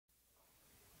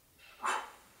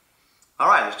All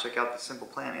right, let's check out the Simple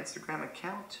Plan Instagram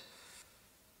account.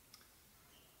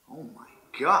 Oh my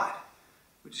God,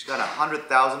 we just got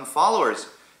 100,000 followers.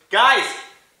 Guys,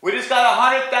 we just got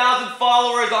 100,000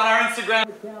 followers on our Instagram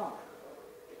account.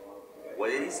 What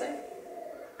did he say?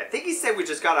 I think he said we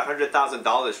just got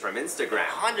 $100,000 from Instagram.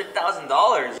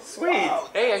 $100,000? Sweet. Wow.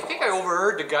 Hey, I think I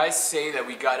overheard the guys say that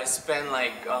we gotta spend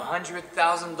like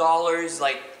 $100,000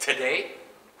 like today.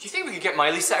 Do you think we could get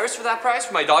Miley Cyrus for that price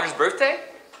for my daughter's birthday?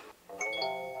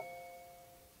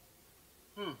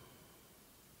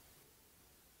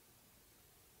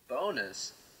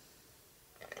 Bonus.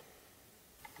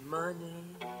 Money.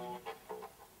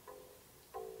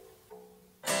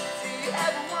 Do you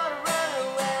ever wanna run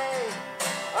away?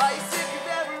 Are you sick of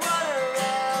everyone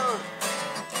around?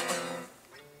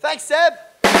 Thanks, Seb.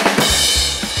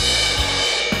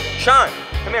 Sean,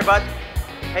 come here, bud.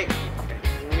 Hey, can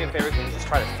you do me a favor? Can you just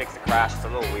try to fix the crash? It's a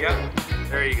little weird. Yep.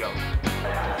 There you go.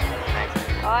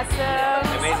 Thanks.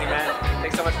 Awesome. Amazing, man.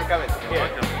 Thanks so much for coming. Here,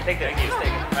 take this. Thank you. Take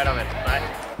it. Right on it.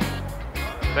 Bye.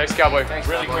 Thanks, Cowboy. Thanks,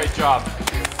 really Cowboy. great job.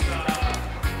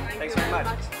 Thanks very much.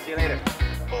 See you later.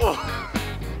 Oh.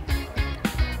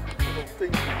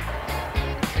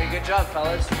 Hey, good job,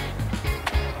 fellas.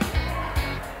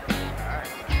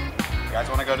 You guys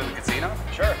want to go to the casino?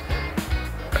 Sure.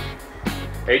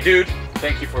 Hey, dude.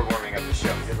 Thank you for warming up the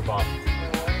show. You're the bomb.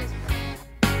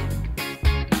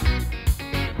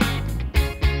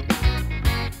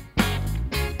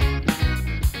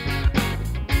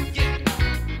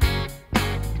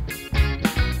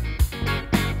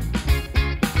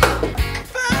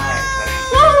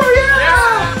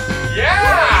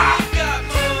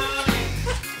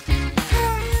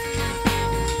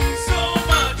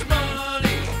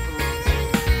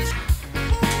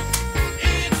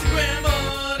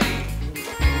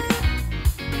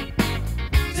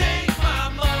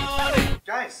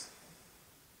 Guys,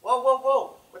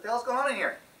 whoa. What the hell's going on in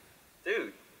here?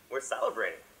 Dude, we're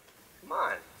celebrating. Come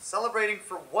on. Celebrating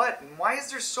for what? And why is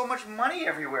there so much money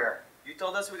everywhere? You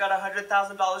told us we got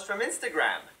 $100,000 from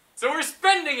Instagram. So we're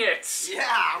spending it!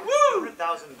 Yeah, woo!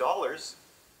 $100,000?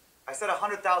 I said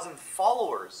 100,000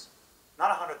 followers,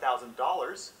 not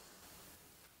 $100,000.